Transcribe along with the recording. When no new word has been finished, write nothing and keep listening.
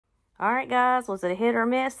All right, guys, was it a hit or a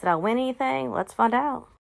miss? Did I win anything? Let's find out.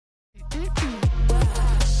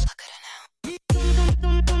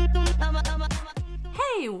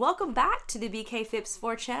 Hey, welcome back to the BK Fips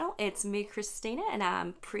 4 channel. It's me, Christina, and I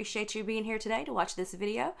appreciate you being here today to watch this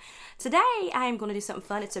video. Today, I am going to do something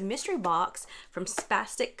fun. It's a mystery box from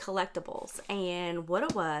Spastic Collectibles, and what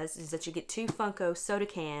it was is that you get 2 Funko soda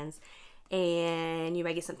cans, and you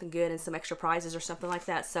may get something good and some extra prizes or something like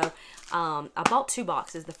that. So I bought 2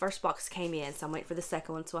 boxes. The first box came in, so I'm waiting for the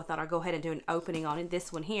second one, so I thought I'd go ahead and do an opening on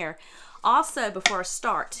this one here. Also, before I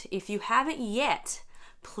start, if you haven't yet,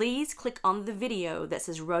 please click on the video that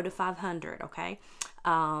says Road to 500, okay?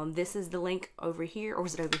 This is the link over here, or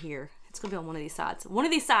is it over here? It's going to be on one of these sides. One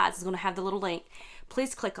of these sides is going to have the little link.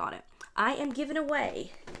 Please click on it. I am giving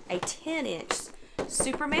away a 10-inch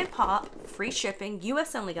Superman Pop, free shipping,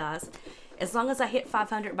 US only, guys, as long as I hit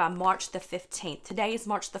 500 by March the 15th. Today is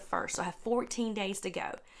March the 1st, so I have 14 days to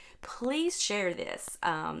go. Please share this,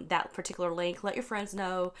 that particular link. Let your friends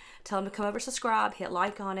know. Tell them to come over, subscribe, hit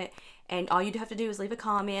like on it, and all you have to do is leave a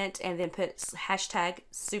comment and then put hashtag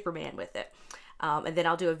Superman with it. And then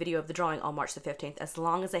I'll do a video of the drawing on March the 15th, as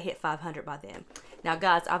long as I hit 500 by then. Now,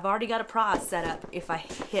 guys, I've already got a prize set up if I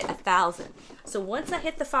hit 1,000. So once I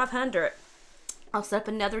hit the 500, I'll set up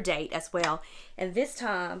another date as well. And this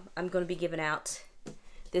time, I'm going to be giving out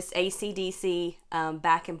this AC/DC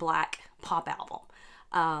Back in Black pop album.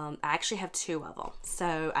 I actually have 2 of them.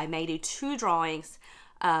 So I may do 2 drawings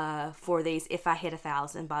for these if I hit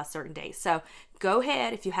 1,000 by a certain date. So go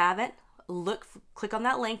ahead, if you haven't, click on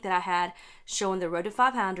that link that I had showing the Road to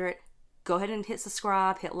 500. Go ahead and hit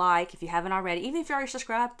subscribe, hit like if you haven't already. Even if you're already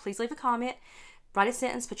subscribed, please leave a comment, write a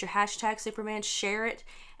sentence, put your hashtag Superman, share it,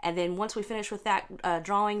 and then once we finish with that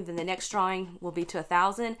drawing, then the next drawing will be to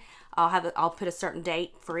 1,000. I'll put a certain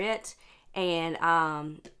date for it, and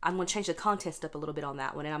I'm going to change the contest up a little bit on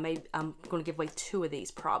that one, and I'm going to give away 2 of these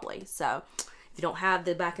probably. So if you don't have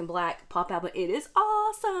the Back in Black pop album, it is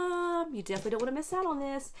awesome. You definitely don't want to miss out on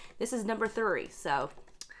this. This is number 3, so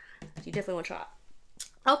you definitely want to try it.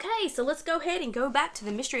 Okay, so let's go ahead and go back to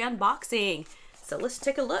the mystery unboxing. So let's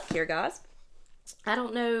take a look here, guys. I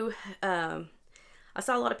don't know, I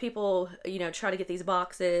saw a lot of people, you know, try to get these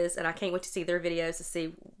boxes, and I can't wait to see their videos to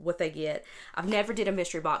see what they get. I've never did a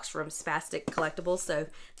mystery box from Spastic Collectibles, so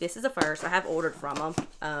this is a first. I have ordered from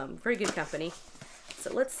them. Very good company.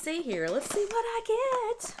 So let's see here. Let's see what I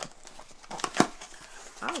get.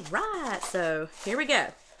 All right, so here we go.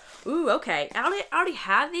 Ooh, okay. I already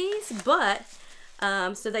have these, but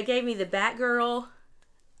so they gave me the Batgirl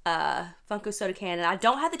Funko soda can, and I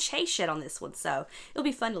don't have the chase yet on this one, so it'll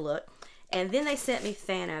be fun to look. And then they sent me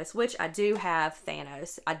Thanos, which I do have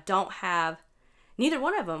Thanos. I don't have neither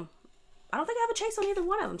one of them. I don't think I have a chase on either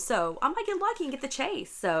one of them, so I might get lucky and get the chase.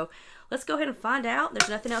 So let's go ahead and find out. There's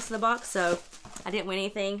nothing else in the box, so I didn't win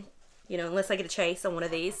anything, you know, unless I get a chase on one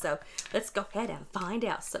of these. So let's go ahead and find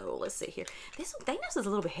out. So let's see here. This one, Thanos is a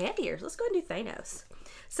little bit heavier. So let's go ahead and do Thanos.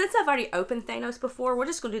 Since I've already opened Thanos before, we're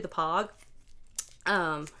just going to do the Pog.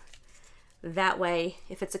 That way,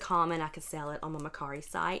 if it's a common, I can sell it on my Mercari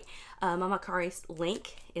site. My Mercari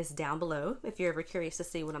link is down below if you're ever curious to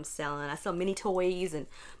see what I'm selling. I sell mini toys and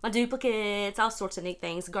my duplicates, all sorts of neat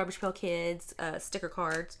things, Garbage Pail Kids, sticker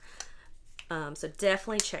cards. So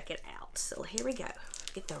definitely check it out. So here we go.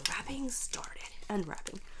 Get the wrapping started.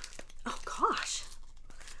 Unwrapping. Oh gosh.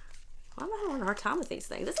 Why am I having a hard time with these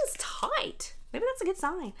things? This is tight. Maybe that's a good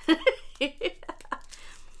sign.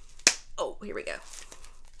 Oh, here we go.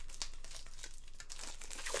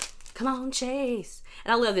 Come on, Chase.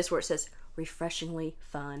 And I love this where it says, refreshingly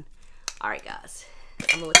fun. All right, guys.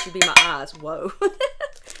 I'm going to let you be my eyes. Whoa.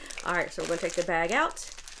 All right, so we're going to take the bag out.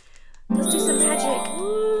 Let's do some magic.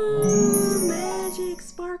 Ooh, magic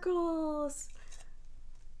sparkles.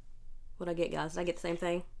 What'd I get, guys? Did I get the same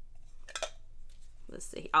thing? Let's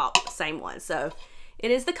see. Oh, same one. So it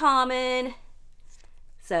is the common.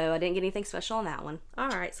 So I didn't get anything special on that one. All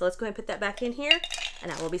right, so let's go ahead and put that back in here.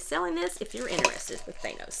 And I will be selling this if you're interested with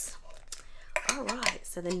Thanos. All right,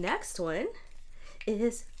 so the next one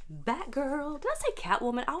is Batgirl. Did I say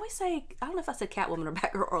Catwoman? I always say, I don't know if I said Catwoman or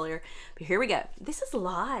Batgirl earlier, but here we go. This is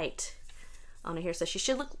light on here, so she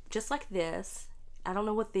should look just like this. I don't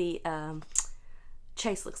know what the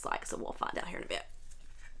chase looks like, so we'll find out here in a bit.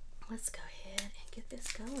 Let's go ahead and get this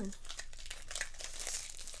going.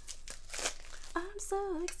 I'm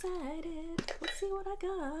so excited. Let's see what I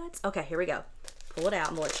got. Okay, here we go. Pull it out.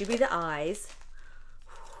 I'm gonna let you be the eyes.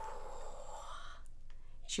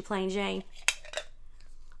 She plain Jane.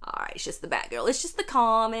 Alright, it's just the Batgirl. It's just the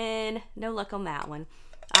common. No luck on that one.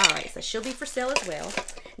 Alright, so she'll be for sale as well.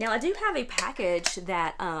 Now, I do have a package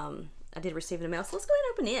that I did receive in the mail. So let's go ahead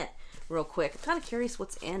and open it real quick. I'm kind of curious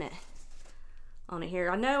what's in it on it here.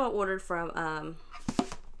 I know I ordered from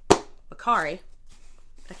Macari.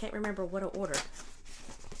 I can't remember what I ordered.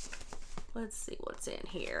 Let's see what's in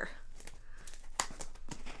here.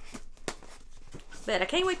 But I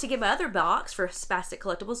can't wait to get my other box for Spastic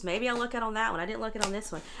Collectibles. Maybe I'll look at on that one. I didn't look at on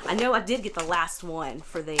this one. I know I did get the last one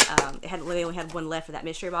for the, we only had one left for that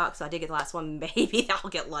mystery box, so I did get the last one. Maybe I'll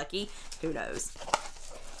get lucky. Who knows?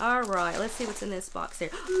 All right, let's see what's in this box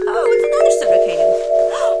here. Oh, it's another soda can.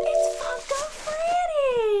 It's Funko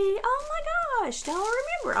Freddy. Oh my gosh, now I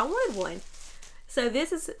remember. I wanted one. So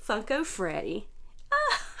this is Funko Freddy.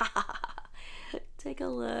 Take a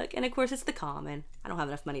look. And of course, it's the common. I don't have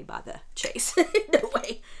enough money to buy the chase. No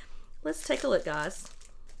way. Let's take a look, guys.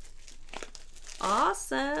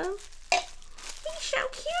 Awesome. He's so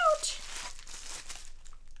cute.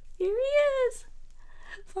 Here he is.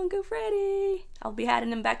 Funko Freddy. I'll be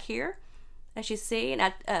hiding him back here, as you see. And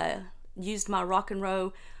I used my rock and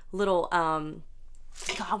roll little, God,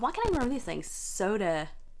 why can't I remember these things? Soda.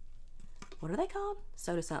 What are they called?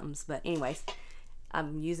 Soda somethings. But anyways,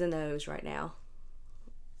 I'm using those right now.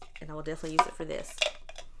 And I will definitely use it for this.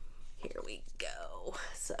 Here we go.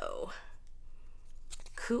 So,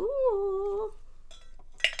 cool.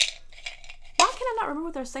 Why can I not remember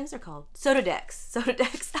what those things are called? Soda decks. Soda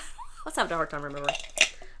decks. Let's have a hard time remembering.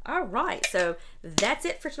 All right. So, that's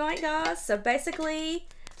it for tonight, guys. So, basically,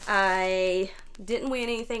 I didn't win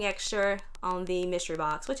anything extra on the mystery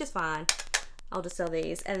box, which is fine. I'll just sell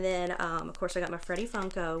these. And then, of course, I got my Freddy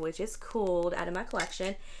Funko, which is cool, to add to my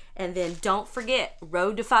collection. And then don't forget,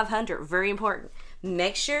 Road to 500, very important.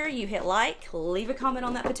 Make sure you hit like, leave a comment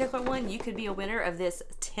on that particular one. You could be a winner of this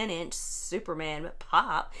 10-inch Superman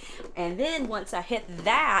pop. And then once I hit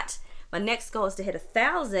that, my next goal is to hit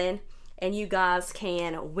 1,000, and you guys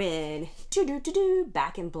can win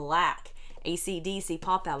Back in Black. AC/DC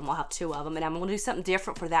pop album. I'll have 2 of them, and I'm going to do something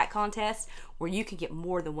different for that contest where you can get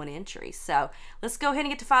more than 1 entry. So let's go ahead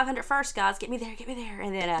and get to 500 first, guys. Get me there,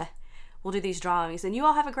 and then we'll do these drawings. And you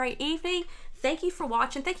all have a great evening. Thank you for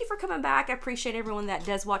watching. Thank you for coming back. I appreciate everyone that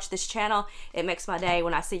does watch this channel. It makes my day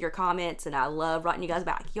when I see your comments, and I love writing you guys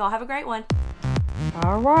back. You all have a great one.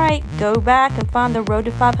 All right, go back and find the Road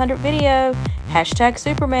to 500 video.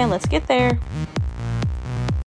 #Superman. Let's get there.